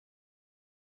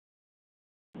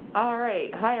All right.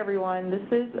 Hi, everyone. This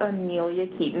is Amelia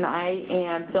Keaton. I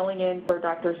am filling in for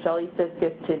Dr. Shelley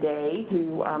Siskis today,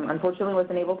 who unfortunately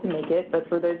wasn't able to make it. But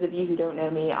for those of you who don't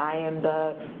know me, I am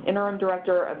the Interim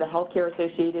Director of the Healthcare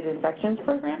Associated Infections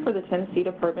Program for the Tennessee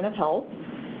Department of Health.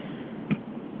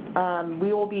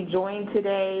 We will be joined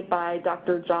today by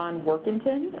Dr. John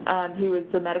Workington, who is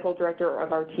the Medical Director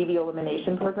of our TB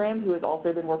Elimination Program, who has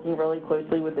also been working really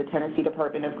closely with the Tennessee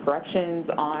Department of Corrections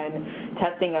on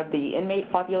testing of the inmate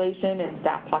population and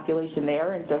staff population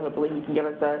there, and so hopefully he can give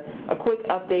us a quick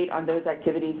update on those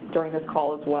activities during this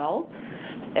call as well.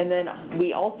 And then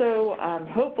we also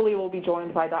hopefully will be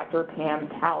joined by Dr. Pam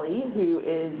Talley, who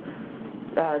is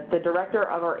the director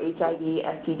of our HIV,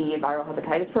 STD, and viral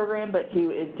hepatitis program, but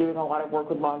who is doing a lot of work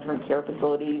with long-term care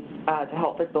facilities to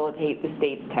help facilitate the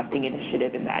state's testing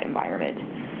initiative in that environment.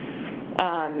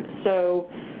 So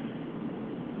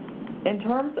in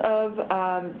terms of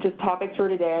just topics for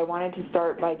today, I wanted to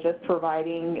start by just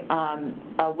providing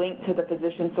a link to the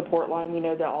physician support line. We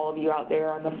know that all of you out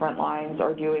there on the front lines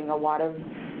are doing a lot of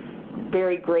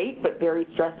very great but very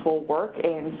stressful work,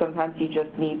 and sometimes you just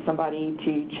need somebody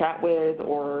to chat with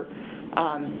or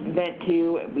vent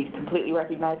to. We completely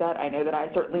recognize that. I know that I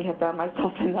certainly have found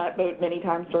myself in that boat many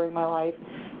times during my life.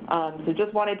 So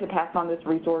just wanted to pass on this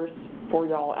resource for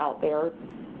y'all out there.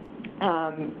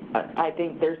 I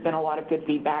think there's been a lot of good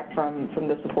feedback from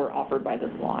the support offered by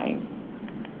this line.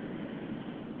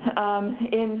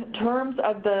 In terms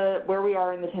of where we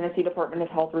are in the Tennessee Department of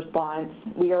Health response,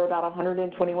 we are about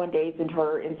 121 days into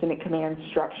our incident command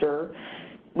structure.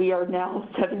 We are now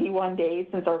 71 days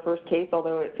since our first case,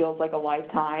 although it feels like a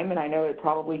lifetime, and I know it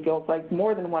probably feels like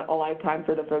more than a lifetime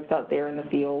for the folks out there in the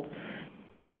field.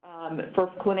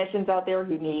 For clinicians out there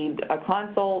who need a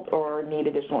consult or need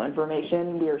additional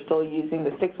information, we are still using the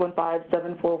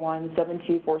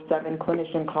 615-741-7247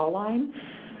 clinician call line.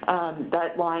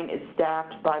 That line is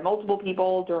staffed by multiple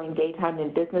people during daytime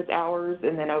and business hours,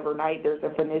 and then overnight there's a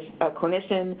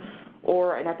clinician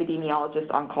or an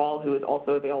epidemiologist on call who is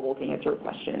also available to answer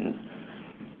questions.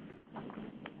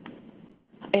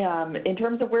 In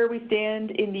terms of where we stand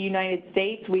in the United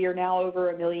States, we are now over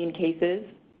 1 million cases.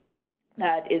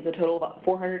 That is a total of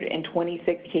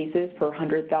 426 cases per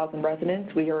 100,000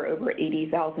 residents. We are over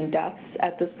 80,000 deaths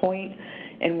at this point,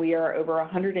 and we are over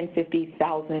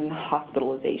 150,000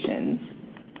 hospitalizations.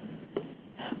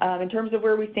 In terms of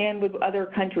where we stand with other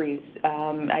countries,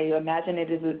 I imagine it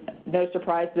is no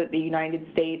surprise that the United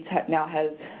States now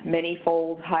has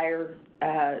many-fold higher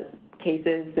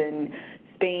cases than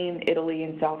Spain, Italy,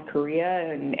 and South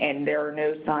Korea, and there are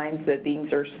no signs that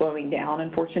things are slowing down,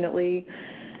 unfortunately.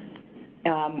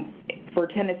 For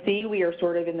Tennessee, we are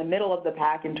sort of in the middle of the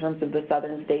pack in terms of the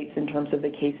southern states in terms of the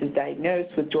cases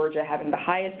diagnosed, with Georgia having the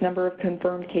highest number of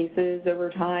confirmed cases over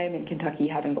time and Kentucky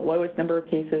having the lowest number of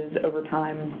cases over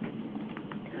time.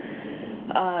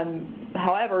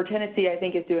 However, Tennessee, I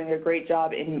think, is doing a great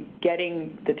job in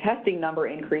getting the testing number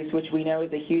increase, which we know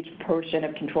is a huge portion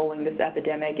of controlling this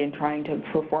epidemic and trying to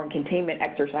perform containment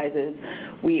exercises.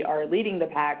 We are leading the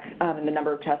pack in the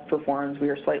number of tests performed. We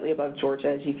are slightly above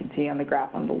Georgia, as you can see on the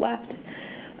graph on the left.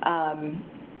 And,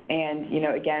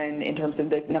 again, in terms of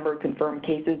the number of confirmed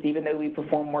cases, even though we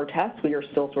perform more tests, we are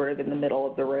still sort of in the middle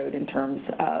of the road in terms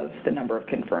of the number of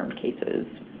confirmed cases.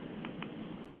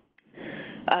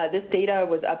 This data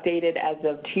was updated as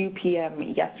of 2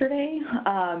 p.m. yesterday.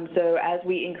 So as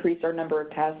we increase our number of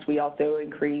tests, we also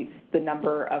increase the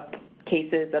number of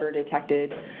cases that are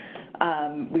detected.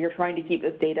 We are trying to keep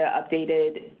this data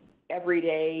updated every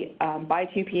day. By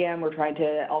 2 p.m., we're trying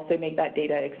to also make that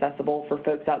data accessible for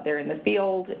folks out there in the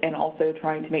field, and also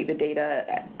trying to make the data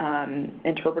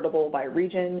interpretable by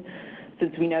region,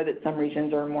 since we know that some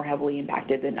regions are more heavily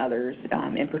impacted than others,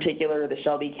 in particular the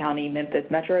Shelby County, Memphis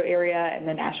metro area, and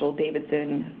the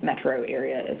Nashville-Davidson metro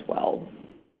area as well.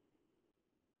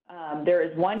 There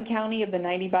is one county of the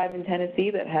 95 in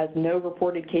Tennessee that has no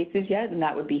reported cases yet, and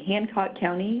that would be Hancock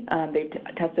County. They've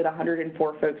tested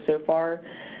 104 folks so far.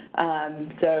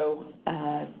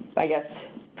 I guess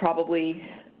probably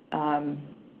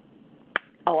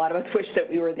a lot of us wish that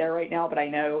we were there right now, but I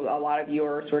know a lot of you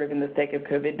are sort of in the thick of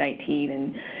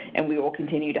COVID-19, and we will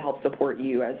continue to help support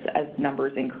you as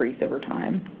numbers increase over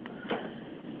time.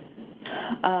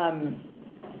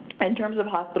 In terms of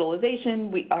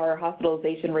hospitalization, our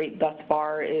hospitalization rate thus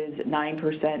far is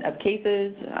 9% of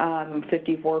cases.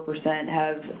 54%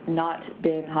 have not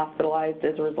been hospitalized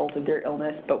as a result of their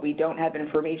illness, but we don't have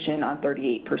information on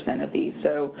 38% of these.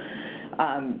 So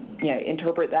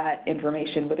interpret that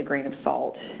information with a grain of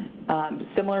salt.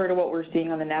 Similar to what we're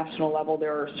seeing on the national level,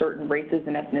 there are certain races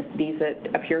and ethnicities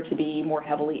that appear to be more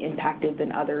heavily impacted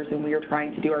than others, and we are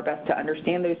trying to do our best to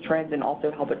understand those trends and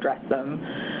also help address them.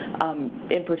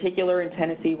 In particular, in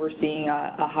Tennessee, we're seeing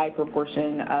a high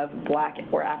proportion of Black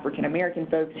or African American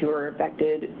folks who are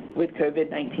affected with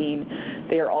COVID-19.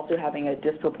 They are also having a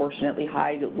disproportionately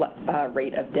high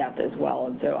rate of death as well,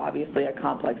 and so obviously a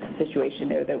complex situation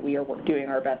there that we are doing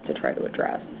our best to try to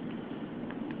address.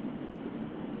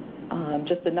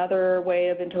 Just another way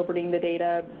of interpreting the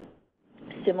data,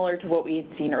 similar to what we had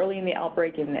seen early in the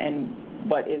outbreak and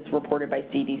what is reported by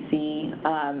CDC.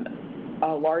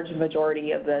 A large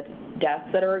majority of the deaths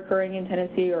that are occurring in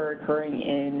Tennessee are occurring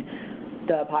in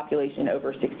the population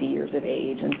over 60 years of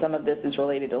age, and some of this is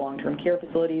related to long-term care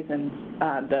facilities and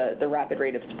the rapid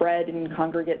rate of spread in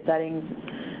congregate settings.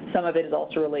 Some of it is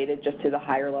also related just to the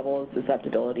higher level of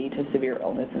susceptibility to severe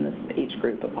illness in this age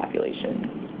group of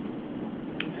population.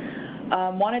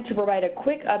 Wanted to provide a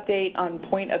quick update on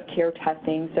point-of-care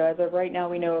testing. So as of right now,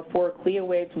 we know of 4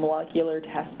 CLIA-waived molecular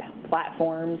test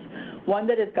platforms. One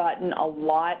that has gotten a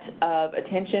lot of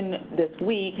attention this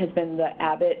week has been the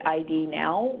Abbott ID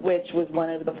Now, which was one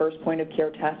of the first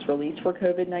point-of-care tests released for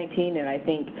COVID-19, and I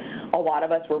think a lot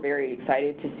of us were very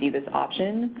excited to see this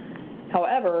option.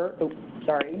 However,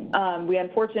 we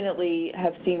unfortunately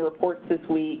have seen reports this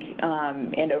week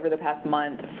and over the past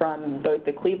month from both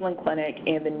the Cleveland Clinic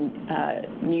and the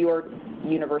New York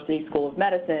University School of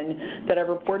Medicine that have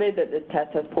reported that this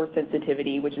test has poor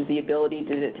sensitivity, which is the ability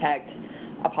to detect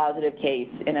a positive case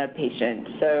in a patient.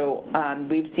 So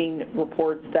we've seen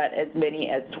reports that as many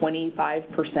as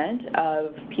 25%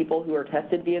 of people who are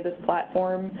tested via this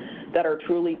platform that are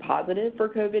truly positive for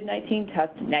COVID-19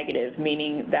 test negative,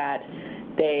 meaning that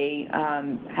they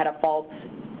had a false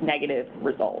negative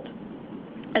result.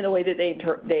 And the way that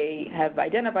they have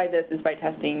identified this is by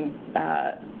testing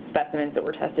specimens that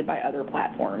were tested by other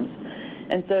platforms.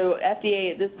 And so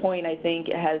FDA at this point, I think,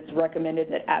 has recommended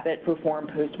that Abbott perform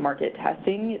post-market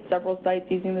testing at several sites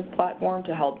using this platform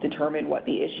to help determine what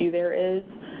the issue there is.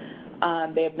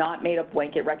 They have not made a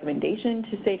blanket recommendation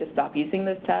to say to stop using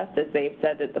this test, as they've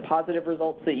said that the positive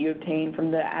results that you obtain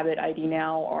from the Abbott ID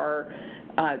Now are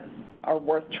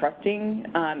worth trusting.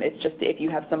 It's just if you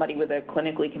have somebody with a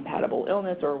clinically compatible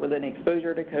illness or with an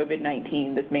exposure to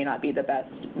COVID-19, this may not be the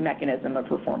best mechanism of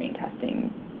performing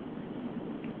testing.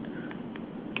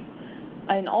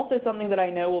 And also something that I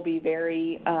know will be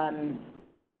very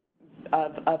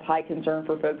of high concern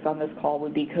for folks on this call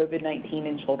would be COVID-19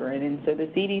 in children. And so the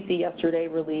CDC yesterday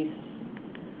released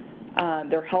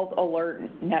their Health Alert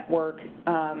Network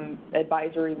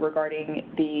advisory regarding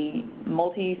the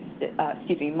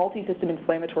multi-system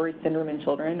inflammatory syndrome in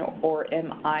children, or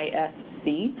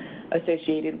MISC,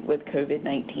 associated with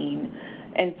COVID-19.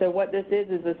 And so what this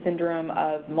is a syndrome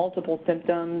of multiple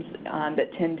symptoms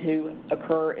that tend to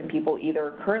occur in people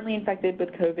either currently infected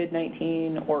with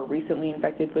COVID-19 or recently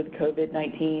infected with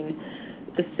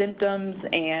COVID-19. The symptoms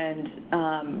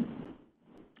and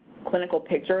clinical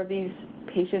picture of these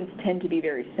patients tend to be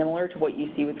very similar to what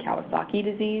you see with Kawasaki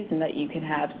disease, in that you can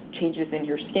have changes in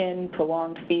your skin,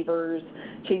 prolonged fevers,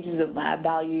 changes in lab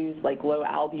values like low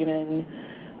albumin.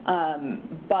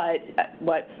 But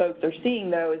what folks are seeing,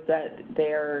 though, is that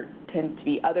there tend to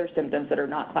be other symptoms that are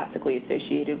not classically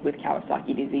associated with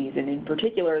Kawasaki disease, and in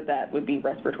particular, that would be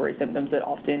respiratory symptoms that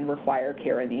often require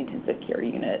care in the intensive care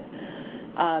unit.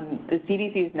 The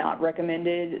CDC has not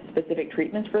recommended specific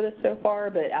treatments for this so far,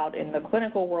 but out in the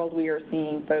clinical world, we are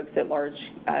seeing folks at large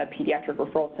pediatric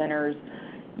referral centers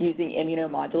using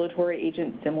immunomodulatory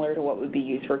agents similar to what would be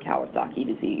used for Kawasaki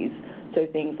disease. So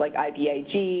things like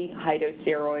IVIG, high-dose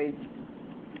steroids,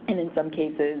 and in some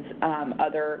cases,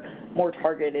 other more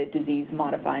targeted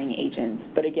disease-modifying agents.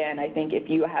 But again, I think if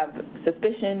you have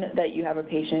suspicion that you have a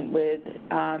patient with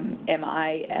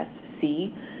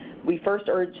MISC, we first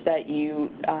urge that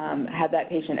you have that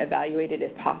patient evaluated,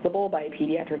 if possible, by a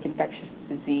pediatric infectious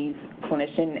disease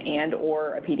clinician and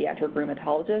or a pediatric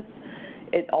rheumatologist.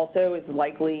 It also is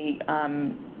likely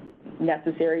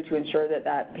necessary to ensure that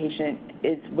that patient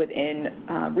is within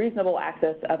reasonable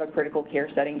access of a critical care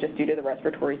setting just due to the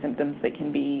respiratory symptoms that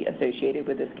can be associated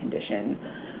with this condition.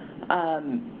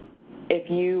 If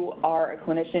you are a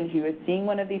clinician who is seeing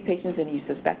one of these patients and you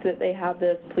suspect that they have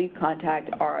this, please contact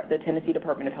the Tennessee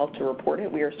Department of Health to report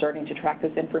it. We are starting to track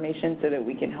this information so that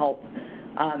we can help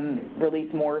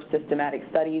release more systematic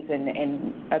studies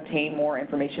and obtain more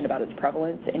information about its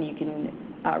prevalence. And you can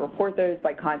report those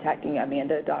by contacting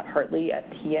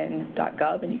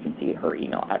amanda.hartley@tn.gov, and you can see her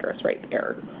email address right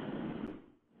there.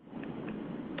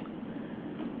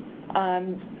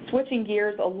 Switching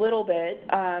gears a little bit,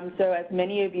 so as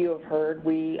many of you have heard,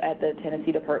 we at the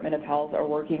Tennessee Department of Health are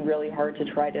working really hard to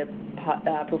try to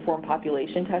perform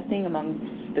population testing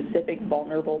among specific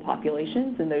vulnerable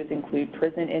populations, and those include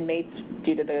prison inmates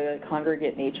due to the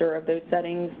congregate nature of those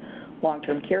settings,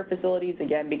 long-term care facilities,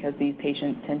 again, because these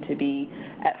patients tend to be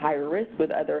at higher risk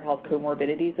with other health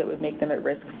comorbidities that would make them at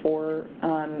risk for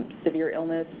severe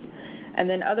illness, and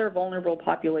then other vulnerable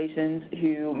populations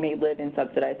who may live in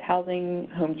subsidized housing,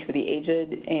 homes for the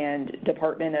aged, and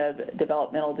Department of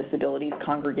Developmental Disabilities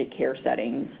congregate care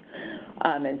settings.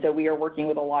 And so we are working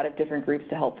with a lot of different groups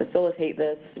to help facilitate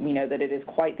this. We know that it is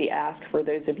quite the ask for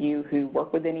those of you who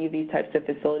work with any of these types of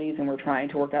facilities, and we're trying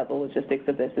to work out the logistics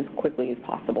of this as quickly as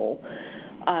possible.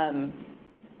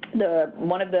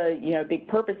 One of the big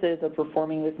purposes of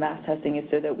performing this mass testing is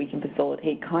so that we can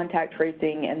facilitate contact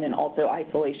tracing and then also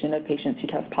isolation of patients who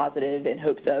test positive in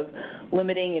hopes of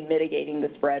limiting and mitigating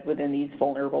the spread within these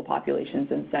vulnerable populations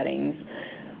and settings.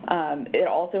 It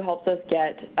also helps us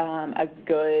get a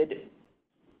good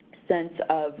sense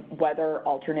of whether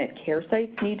alternate care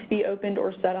sites need to be opened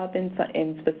or set up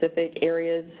in specific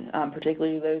areas,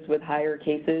 particularly those with higher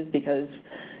cases, because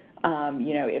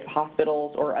if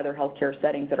hospitals or other healthcare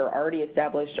settings that are already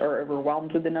established are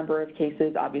overwhelmed with the number of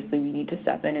cases, obviously we need to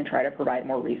step in and try to provide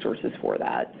more resources for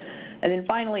that. And then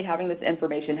finally, having this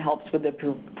information helps with the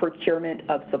procurement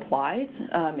of supplies,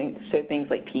 so things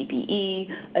like PPE,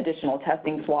 additional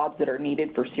testing swabs that are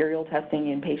needed for serial testing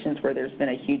in patients where there's been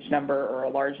a huge number or a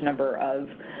large number of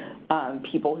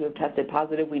people who have tested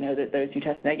positive. We know that those who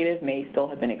test negative may still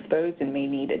have been exposed and may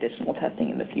need additional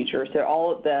testing in the future. So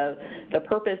all of the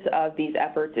purpose of these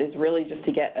efforts is really just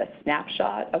to get a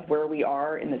snapshot of where we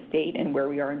are in the state and where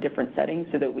we are in different settings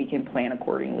so that we can plan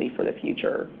accordingly for the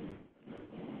future.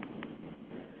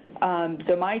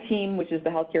 So my team, which is the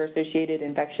Healthcare Associated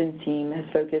Infections team, has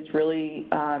focused really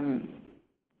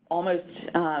almost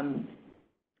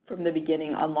from the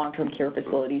beginning on long-term care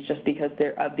facilities, just because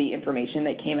of the information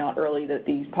that came out early that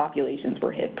these populations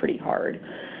were hit pretty hard.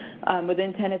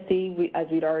 Within Tennessee, as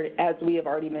we have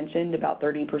already mentioned, about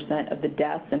 30% of the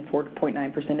deaths and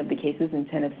 4.9% of the cases in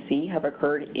Tennessee have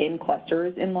occurred in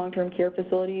clusters in long-term care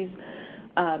facilities.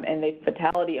 And the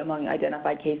fatality among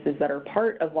identified cases that are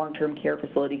part of long-term care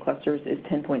facility clusters is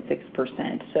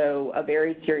 10.6%. So a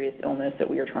very serious illness that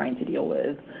we are trying to deal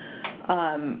with.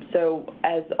 So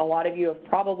as a lot of you have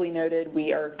probably noted,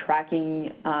 we are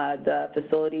tracking the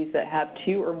facilities that have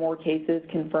 2 or more cases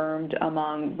confirmed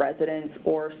among residents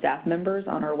or staff members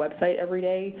on our website every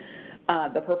day.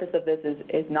 The purpose of this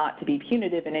is not to be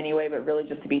punitive in any way, but really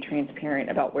just to be transparent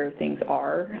about where things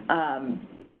are,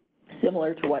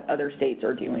 similar to what other states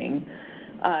are doing.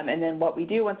 And then what we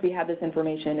do once we have this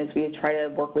information is we try to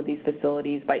work with these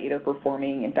facilities by either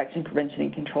performing infection prevention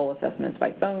and control assessments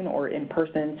by phone or in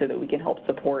person so that we can help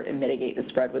support and mitigate the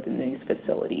spread within these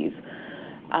facilities.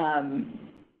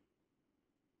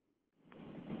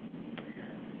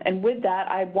 And with that,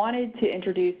 I wanted to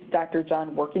introduce Dr.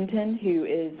 John Workington, who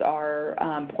is our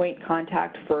point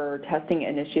contact for testing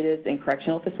initiatives in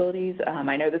correctional facilities.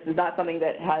 I know this is not something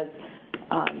that has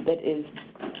that is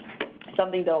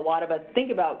something that a lot of us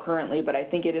think about currently, but I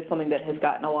think it is something that has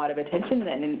gotten a lot of attention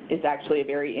and is actually a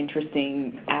very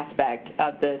interesting aspect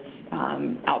of this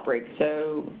outbreak.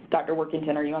 So, Dr.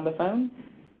 Workington, are you on the phone?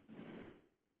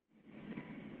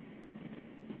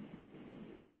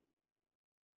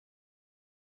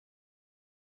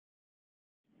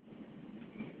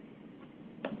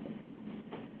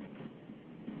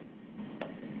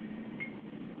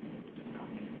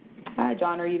 Hi,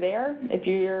 John, are you there? If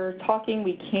you're talking,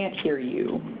 we can't hear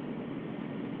you.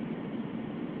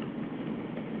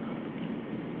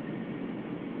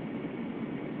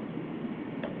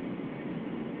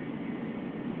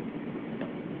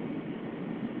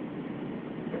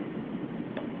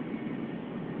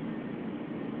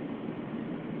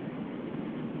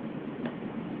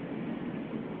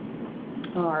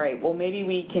 All right, well, maybe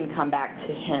we can come back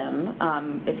to him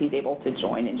if he's able to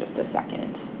join in just a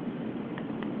second.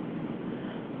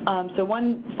 So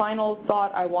one final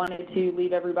thought I wanted to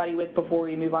leave everybody with before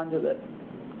we move on to the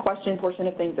question portion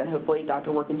of things, and hopefully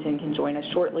Dr. Workington can join us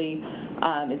shortly,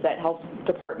 is that health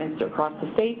departments across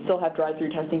the state still have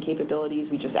drive-through testing capabilities.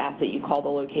 We just ask that you call the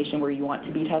location where you want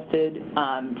to be tested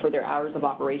for their hours of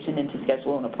operation and to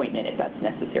schedule an appointment if that's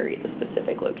necessary at the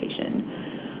specific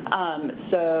location.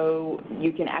 So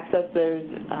you can access those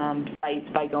sites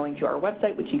by going to our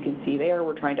website, which you can see there.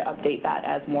 We're trying to update that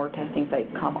as more testing sites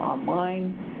come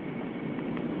online.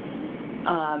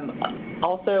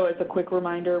 Also, as a quick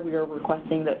reminder, we are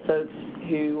requesting that folks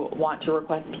who want to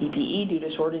request PPE due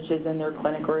to shortages in their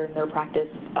clinic or in their practice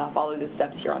follow the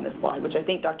steps here on this slide, which I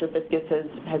think Dr.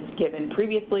 Fiskus has given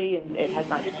previously, and it has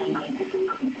not changed.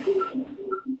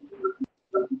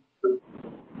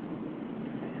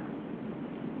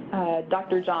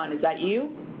 Dr. John, is that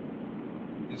you?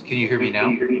 Can you hear me now?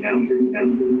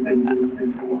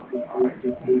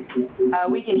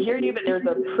 We can hear you, but there's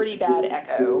a pretty bad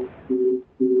echo.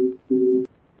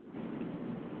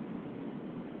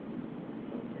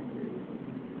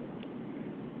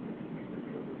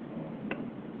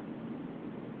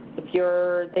 If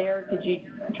you're there, could you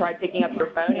try picking up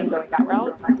your phone and going that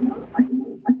route?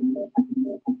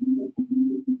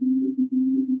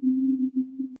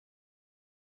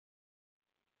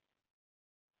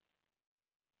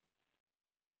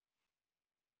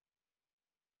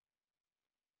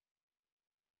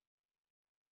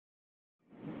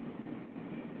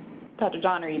 Dr.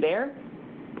 John, are you there?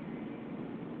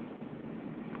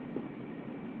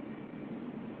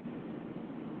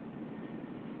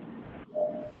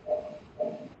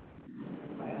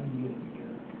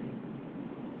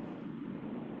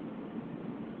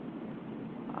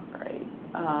 All right.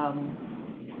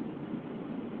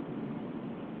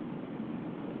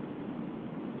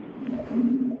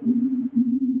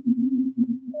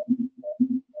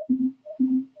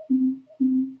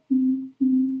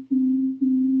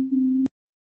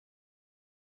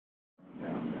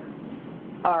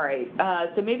 All right,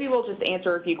 so maybe we'll just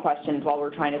answer a few questions while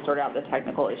we're trying to sort out the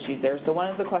technical issues there. So one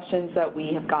of the questions that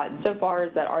we have gotten so far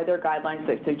is that are there guidelines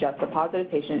that suggest a positive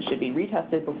patient should be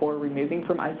retested before removing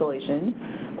from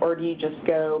isolation, or do you just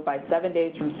go by 7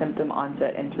 days from symptom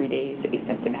onset and 3 days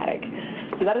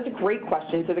asymptomatic? So that is a great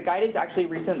question. So the guidance actually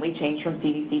recently changed from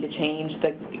CDC to change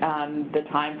the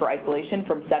time for isolation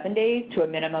from 7 days to a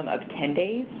minimum of 10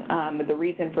 days. The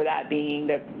reason for that being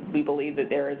that we believe that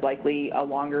there is likely a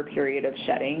longer period of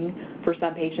shedding for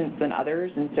some patients than others,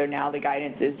 and so now the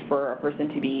guidance is for a person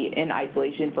to be in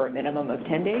isolation for a minimum of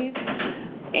 10 days,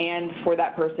 and for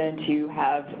that person to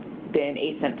have been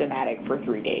asymptomatic for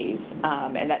 3 days.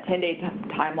 And that 10-day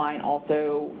timeline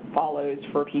also follows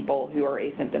for people who are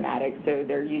asymptomatic, so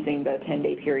they're using the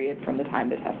 10-day period from the time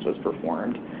the test was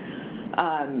performed.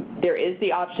 There is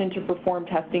the option to perform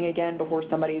testing again before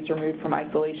somebody is removed from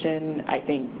isolation. I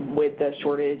think with the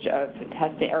shortage of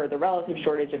testing, or the relative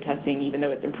shortage of testing, even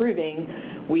though it's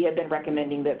improving, we have been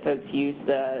recommending that folks use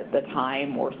the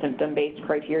time or symptom-based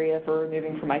criteria for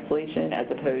removing from isolation as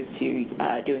opposed to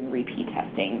doing repeat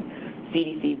testing.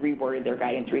 CDC reworded their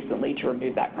guidance recently to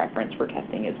remove that preference for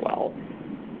testing as well.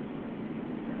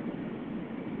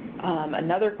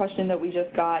 Another question that we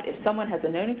just got, if someone has a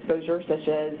known exposure, such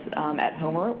as at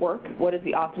home or at work, what is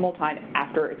the optimal time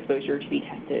after exposure to be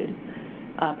tested,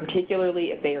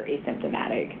 particularly if they are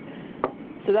asymptomatic?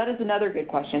 So that is another good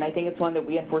question. I think it's one that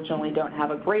we unfortunately don't have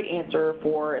a great answer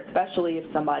for, especially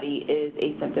if somebody is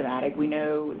asymptomatic. We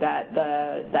know that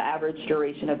the average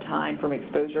duration of time from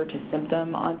exposure to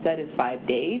symptom onset is 5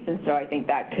 days, and so I think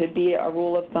that could be a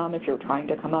rule of thumb if you're trying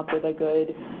to come up with a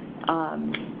good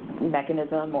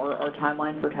mechanism or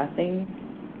timeline for testing.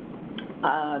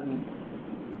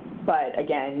 But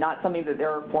again, not something that there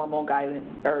are formal guidance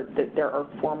or that there are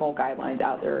formal guidelines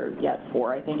out there yet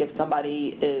for. I think if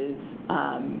somebody is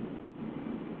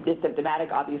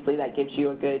symptomatic, obviously that gives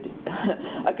you a good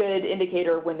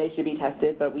indicator when they should be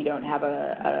tested, but we don't have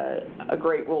a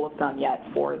great rule of thumb yet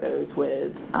for those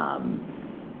with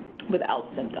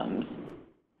without symptoms.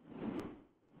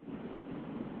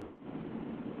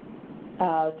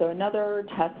 So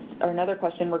another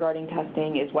question regarding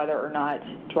testing is whether or not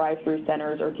drive-through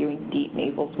centers are doing deep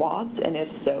nasal swabs, and if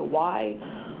so, why?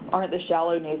 Aren't the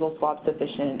shallow nasal swabs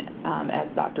sufficient, as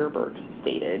Dr. Burke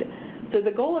stated? So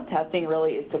the goal of testing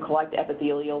really is to collect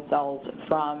epithelial cells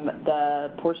from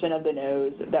the portion of the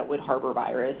nose that would harbor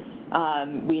virus.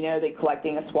 We know that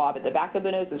collecting a swab at the back of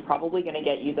the nose is probably going to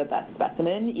get you the best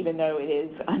specimen, even though it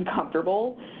is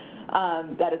uncomfortable.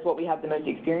 That is what we have the most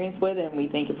experience with, and we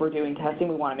think if we're doing testing,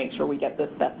 we want to make sure we get the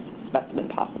best specimen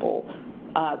possible.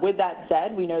 With that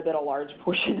said, we know that a large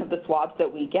portion of the swabs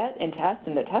that we get and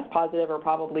test positive are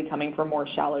probably coming from more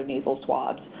shallow nasal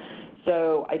swabs.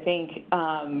 So I think,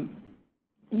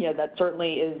 that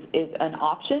certainly is an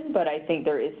option, but I think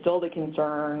there is still the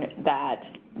concern that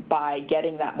by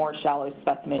getting that more shallow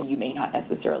specimen, you may not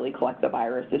necessarily collect the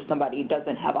virus if somebody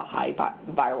doesn't have a high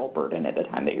viral burden at the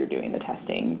time that you're doing the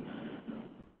testing.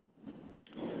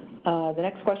 The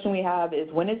next question we have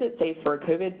is, when is it safe for a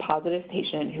COVID positive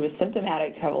patient who is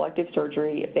symptomatic to have elective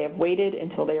surgery if they have waited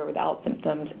until they are without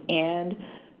symptoms and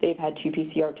they've had 2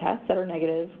 PCR tests that are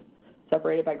negative,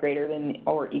 separated by greater than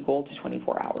or equal to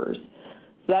 24 hours?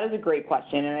 So that is a great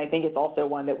question, and I think it's also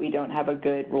one that we don't have a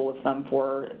good rule of thumb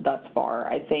for thus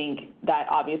far. I think that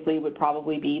obviously would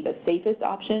probably be the safest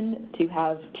option to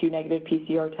have 2 negative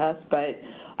PCR tests, but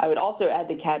I would also add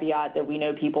the caveat that we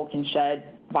know people can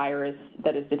shed virus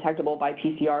that is detectable by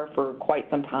PCR for quite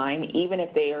some time, even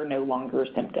if they are no longer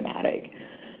symptomatic.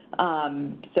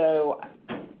 So,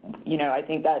 you know, I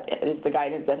think that is the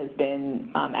guidance that has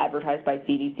been advertised by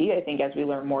CDC. I think as we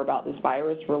learn more about this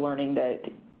virus, we're learning that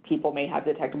people may have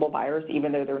detectable virus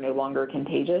even though they're no longer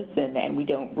contagious, and we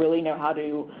don't really know how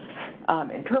to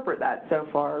interpret that so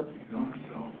far.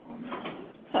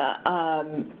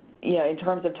 You know, in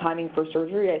terms of timing for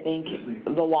surgery, I think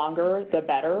the longer, the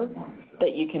better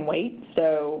that you can wait.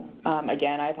 So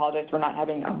again, I apologize for not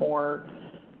having a more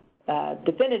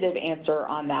definitive answer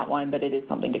on that one, but it is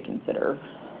something to consider.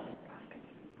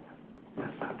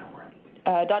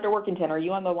 Dr. Workington, are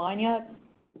you on the line yet?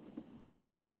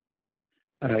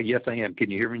 Yes, I am. Can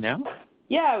you hear me now?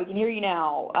 Yeah, we can hear you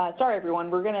now. Sorry,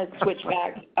 everyone. We're going to switch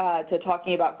back to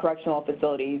talking about correctional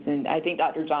facilities, and I think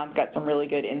Dr. John's got some really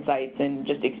good insights and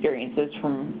just experiences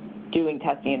from doing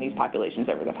testing in these populations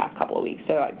over the past couple of weeks.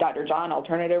 So, Dr. John, I'll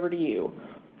turn it over to you.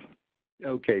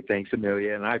 Okay, thanks,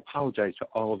 Amelia, and I apologize to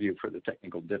all of you for the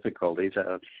technical difficulties.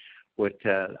 What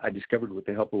I discovered with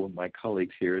the help of one of my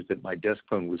colleagues here is that my desk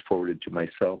phone was forwarded to my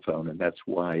cell phone, and that's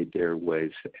why there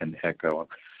was an echo.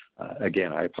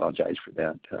 Again, I apologize for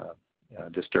that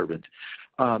disturbance.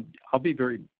 I'll be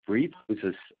very brief. I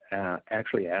was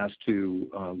actually asked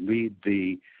to lead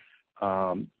the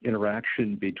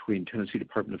interaction between Tennessee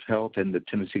Department of Health and the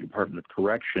Tennessee Department of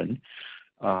Correction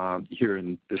here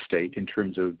in the state in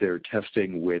terms of their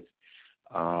testing with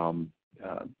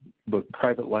both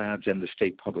private labs and the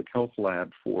state public health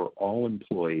lab for all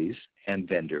employees and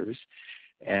vendors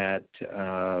at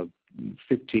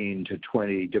 15 to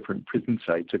 20 different prison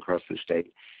sites across the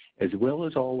state, as well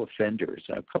as all offenders.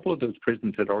 A couple of those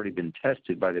prisons had already been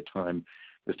tested by the time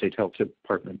the state health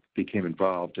department became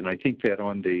involved, and I think that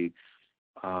on the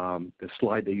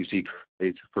slide that you see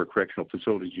for correctional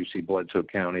facilities, you see Bledsoe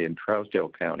County and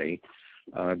Trousdale County.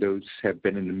 Those have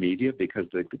been in the media because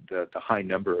the high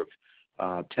number of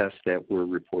tests that were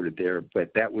reported there,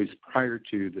 but that was prior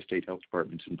to the state health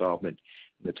department's involvement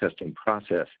in the testing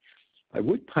process. I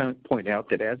would point out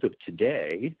that as of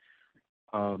today,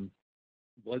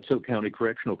 Bledsoe County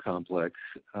Correctional Complex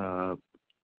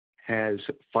has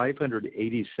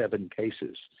 587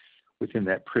 cases within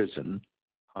that prison,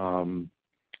 and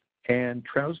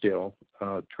Trousdale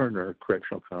Turner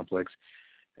Correctional Complex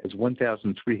has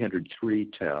 1,303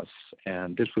 tests,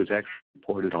 and this was actually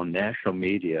reported on national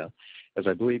media as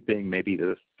I believe being maybe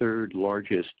the 3rd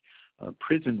largest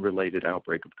prison-related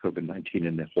outbreak of COVID-19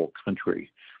 in the whole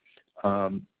country.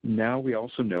 Now we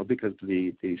also know, because of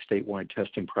the statewide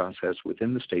testing process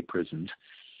within the state prisons,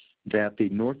 that the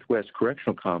Northwest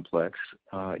Correctional Complex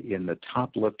in the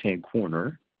top left-hand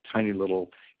corner, tiny little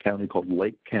county called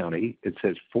Lake County, it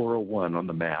says 401 on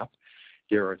the map.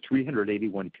 There are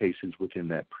 381 cases within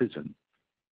that prison.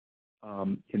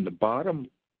 In the bottom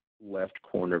left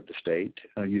corner of the state,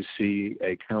 you see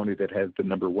a county that has the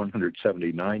number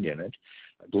 179 in it.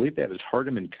 I believe that is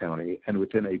Hardeman County, and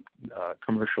within a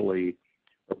commercially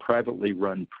or privately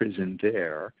run prison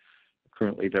there,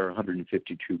 currently there are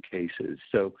 152 cases.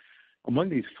 So among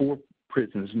these 4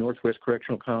 prisons, Northwest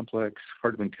Correctional Complex,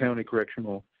 Hardeman County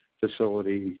Correctional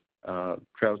Facility,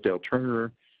 Trousdale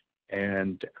Turner,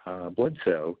 and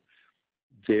Bledsoe,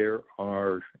 there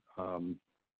are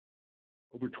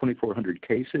over 2,400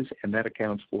 cases, and that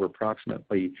accounts for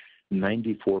approximately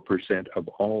 94% of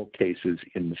all cases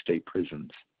in the state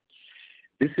prisons.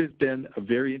 This has been a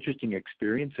very interesting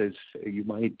experience, as you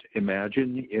might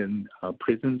imagine, in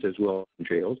prisons as well as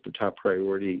jails. The top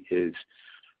priority is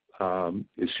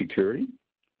security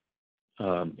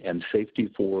and safety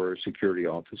for security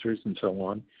officers and so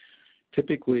on.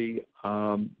 Typically,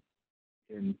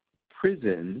 in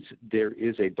prisons, there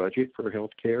is a budget for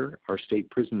health care. Our state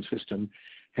prison system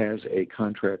has a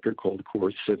contractor called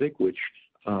Core Civic, which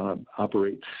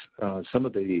operates some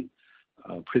of the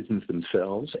prisons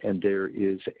themselves, and there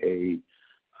is a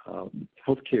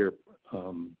healthcare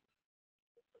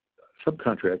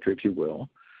subcontractor, if you will,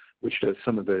 which does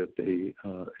some of the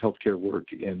healthcare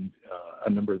work in a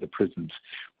number of the prisons.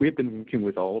 We have been working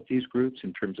with all of these groups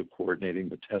in terms of coordinating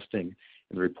the testing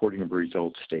and the reporting of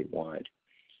results statewide.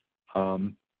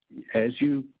 As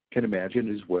you can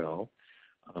imagine as well,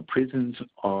 prisons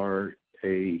are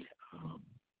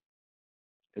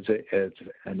as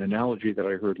an analogy that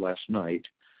I heard last night,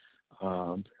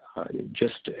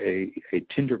 just a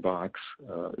tinderbox,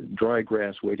 dry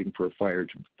grass waiting for a fire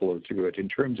to blow through it in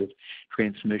terms of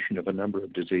transmission of a number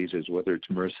of diseases, whether it's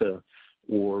MRSA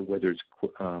or whether it's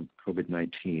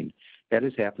COVID-19. That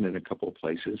has happened in a couple of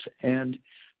places, and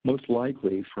most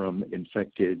likely from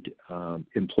infected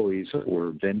employees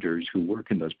or vendors who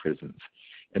work in those prisons,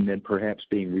 and then perhaps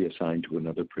being reassigned to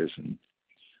another prison.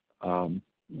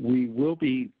 We will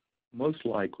be most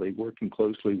likely working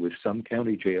closely with some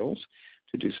county jails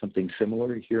to do something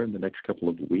similar here in the next couple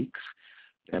of weeks.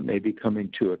 That may be coming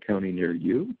to a county near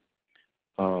you.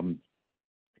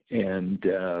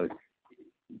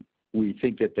 We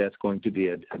think that that's going to be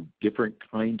a different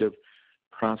kind of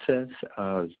process.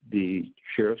 The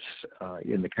sheriffs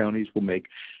in the counties will make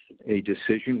a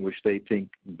decision which they think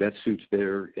best suits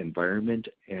their environment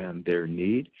and their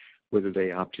need, whether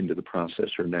they opt into the process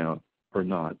or not.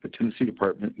 The Tennessee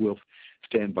Department will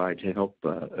stand by to help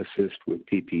assist with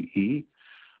PPE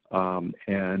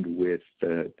and with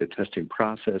the testing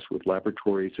process with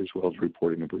laboratories as well as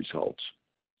reporting of results.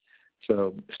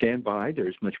 So stand by.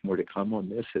 There's much more to come on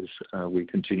this as we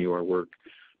continue our work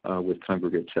with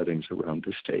congregate settings around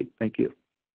the state. Thank you.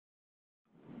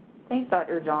 Thanks,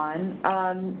 Dr. John.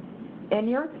 In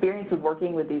your experience with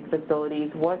working with these facilities,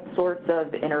 what sorts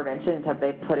of interventions have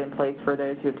they put in place for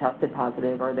those who have tested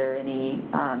positive? Are there any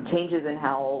changes in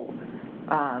how,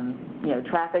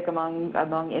 traffic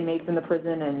among inmates in the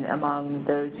prison and among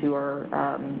those who are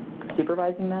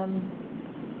supervising them?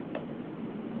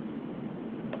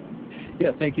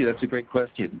 Yeah, thank you. That's a great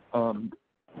question.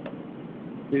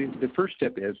 The first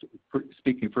step is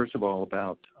speaking, first of all,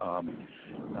 about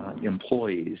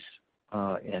employees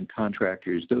and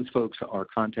contractors. Those folks are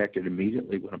contacted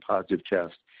immediately when a positive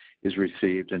test is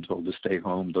received and told to stay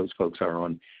home. Those folks are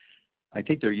on, I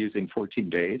think they're using 14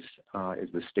 days as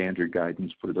the standard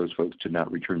guidance for those folks to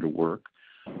not return to work.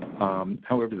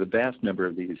 However, the vast number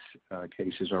of these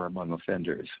cases are among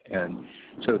offenders. And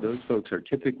so those folks are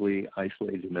typically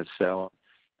isolated in a cell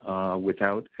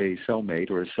without a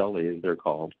cellmate or a cellie, as they're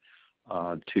called,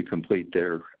 to complete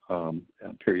their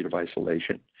period of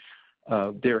isolation.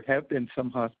 There have been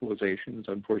some hospitalizations.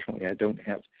 Unfortunately, I don't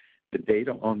have the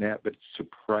data on that, but it's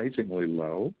surprisingly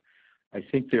low. I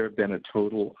think there have been a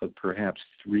total of perhaps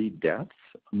 3 deaths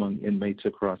among inmates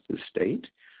across the state.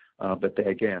 But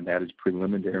again, that is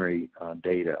preliminary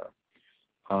data.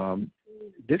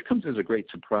 This comes as a great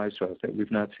surprise to us that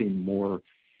we've not seen more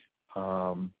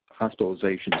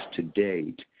hospitalizations to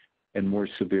date and more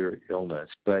severe illness.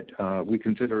 But we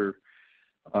consider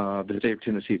the state of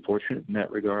Tennessee fortunate in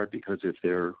that regard, because if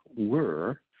there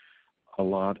were a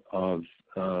lot of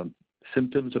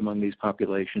symptoms among these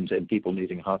populations and people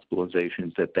needing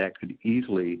hospitalizations, that could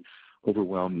easily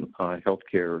overwhelm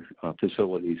healthcare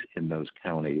facilities in those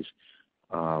counties.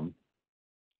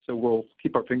 So we'll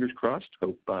keep our fingers crossed,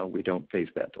 hope we don't face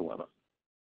that dilemma.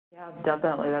 Yeah,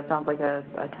 definitely. That sounds like a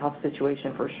tough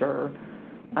situation for sure.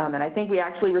 And I think we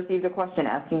actually received a question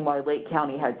asking why Lake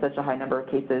County had such a high number of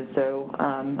cases. So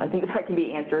I think that can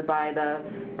be answered by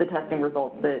the testing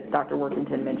results that Dr.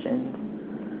 Workington mentioned.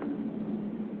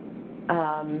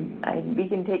 We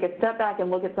can take a step back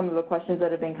and look at some of the questions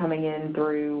that have been coming in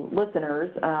through listeners.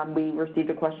 We received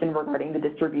a question regarding the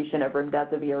distribution of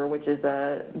remdesivir, which is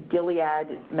a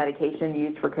Gilead medication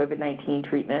used for COVID-19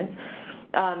 treatment.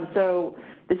 So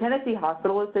the Tennessee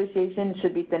Hospital Association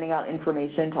should be sending out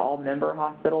information to all member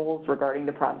hospitals regarding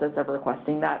the process of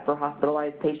requesting that for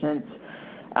hospitalized patients.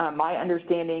 My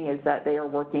understanding is that they are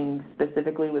working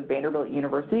specifically with Vanderbilt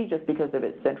University just because of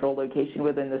its central location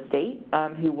within the state,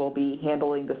 who will be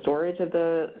handling the storage of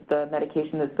the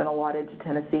medication that's been allotted to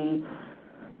Tennessee.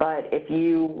 But if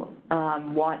you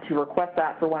want to request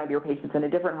that for one of your patients in a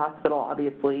different hospital,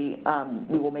 obviously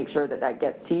we will make sure that that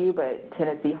gets to you, but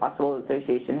Tennessee Hospital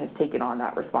Association has taken on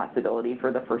that responsibility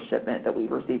for the first shipment that we've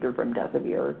received of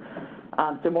remdesivir.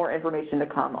 So more information to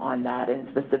come on that and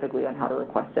specifically on how to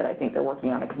request it. I think they're working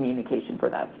on a communication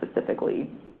for that specifically.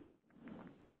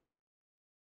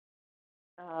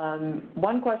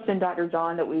 One question, Dr.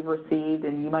 John, that we've received,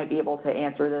 and you might be able to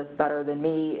answer this better than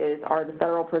me, is are the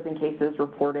federal prison cases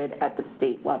reported at the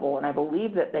state level? And I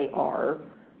believe that they are,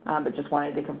 but just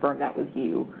wanted to confirm that with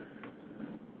you.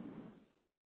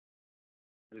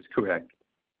 That is correct.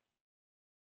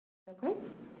 Okay.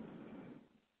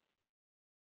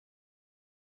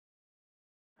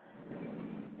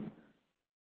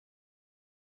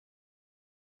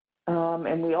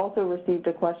 And we also received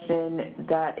a question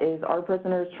that is, are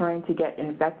prisoners trying to get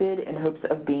infected in hopes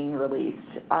of being released?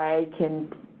 I can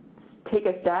take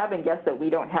a stab and guess that we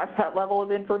don't have that level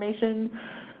of information.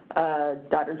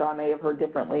 Dr. John may have heard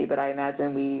differently, but I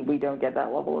imagine we don't get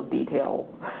that level of detail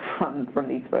from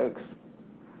these folks.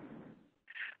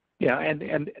 Yeah,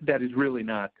 and that is really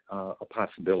not a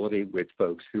possibility with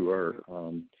folks who are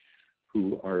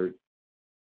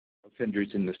offenders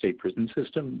in the state prison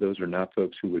system. Those are not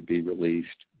folks who would be released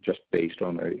just based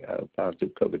on a positive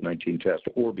COVID-19 test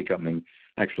or becoming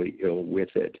actually ill with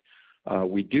it.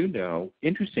 We do know,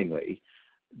 interestingly,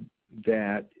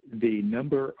 that the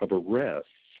number of arrests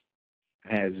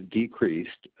has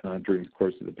decreased during the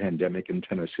course of the pandemic in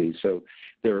Tennessee. So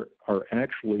there are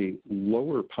actually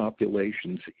lower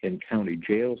populations in county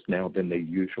jails now than they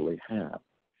usually have.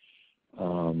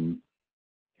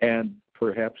 And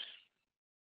perhaps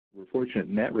we're fortunate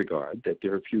in that regard that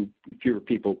there are fewer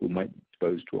people who might be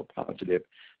exposed to a positive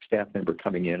staff member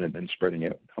coming in and then spreading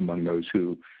it among those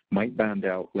who might bound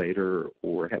out later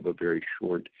or have a very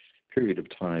short period of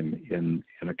time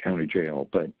in a county jail.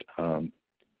 But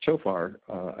so far,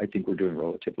 I think we're doing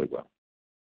relatively well.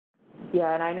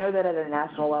 Yeah, and I know that at a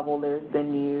national level, there's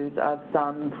been news of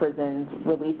some prisons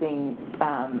releasing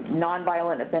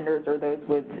nonviolent offenders or those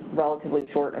with relatively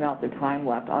short amounts of time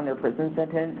left on their prison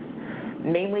sentence,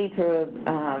 mainly to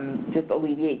just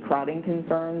alleviate crowding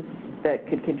concerns that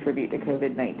could contribute to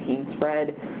COVID-19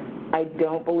 spread. I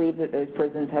don't believe that those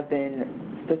prisons have been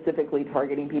specifically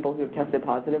targeting people who have tested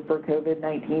positive for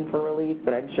COVID-19 for release,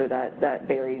 but I'm sure that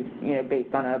varies,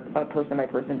 based on a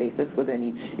person-by-person basis within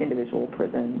each individual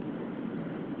prison.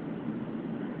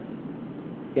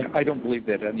 Yeah, I don't believe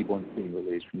that anyone's being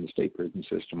released from the state prison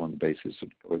system on the basis of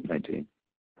COVID-19.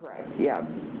 Correct, yeah.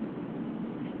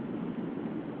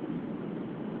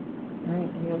 All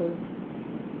right, any others?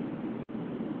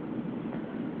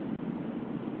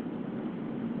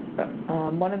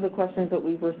 One of the questions that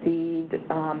we've received,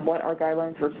 what are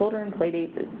guidelines for children, play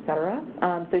dates, et cetera?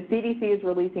 So CDC is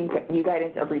releasing new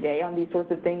guidance every day on these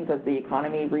sorts of things as the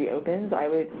economy reopens.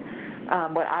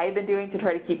 What I've been doing to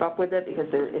try to keep up with it, because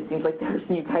it seems like there's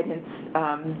new guidance,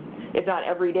 if not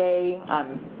every day,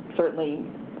 certainly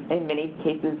in many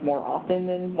cases more often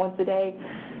than once a day.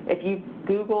 If you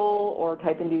Google or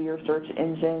type into your search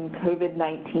engine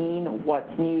COVID-19 what's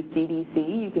new CDC,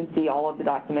 you can see all of the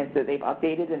documents that they've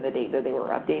updated and the date that they were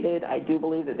updated. I do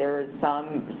believe that there is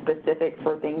some specific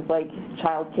for things like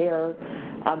child care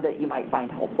that you might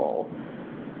find helpful.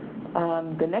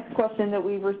 The next question that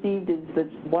we've received is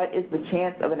what is the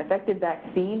chance of an effective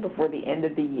vaccine before the end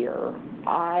of the year?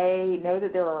 I know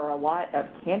that there are a lot of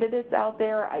candidates out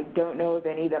there. I don't know of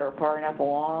any that are far enough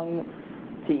along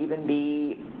to even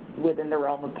be within the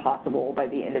realm of possible by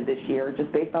the end of this year. Just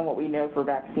based on what we know for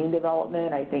vaccine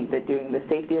development, I think that doing the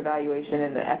safety evaluation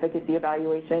and the efficacy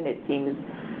evaluation, it seems,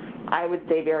 I would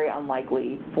say, very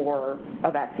unlikely for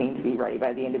a vaccine to be ready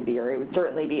by the end of the year. It would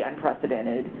certainly be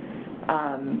unprecedented,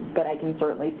 but I can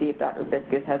certainly see if Dr.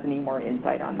 Fiskus has any more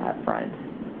insight on that front.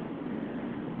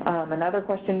 Another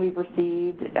question we've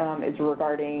received is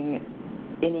regarding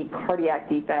any cardiac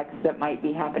defects that might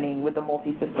be happening with the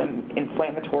multi-system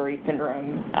inflammatory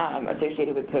syndrome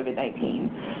associated with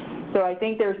COVID-19. So I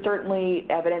think there's certainly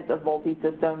evidence of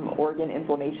multi-system organ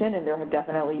inflammation, and there have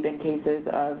definitely been cases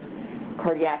of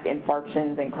cardiac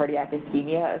infarctions and cardiac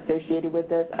ischemia associated with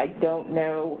this. I don't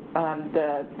know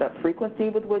the frequency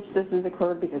with which this has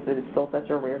occurred because it is still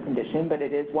such a rare condition, but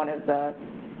it is one of the,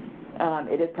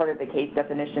 it is part of the case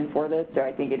definition for this, so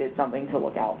I think it is something to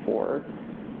look out for.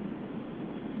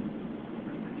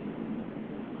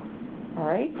 All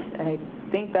right, and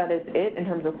I think that is it in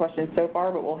terms of questions so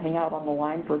far, but we'll hang out on the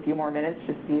line for a few more minutes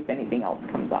just to see if anything else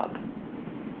comes up.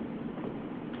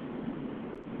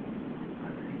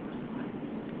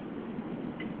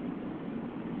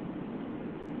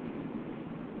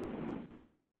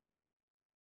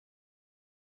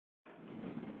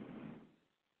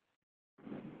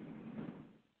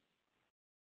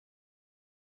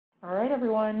 All right,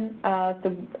 everyone.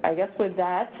 So I guess with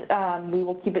that, we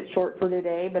will keep it short for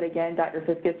today. But again, Dr.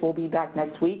 Fiskus will be back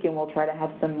next week, and we'll try to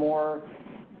have some more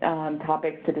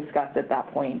topics to discuss at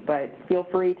that point. But feel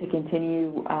free to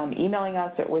continue emailing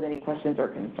us with any questions or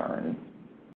concerns.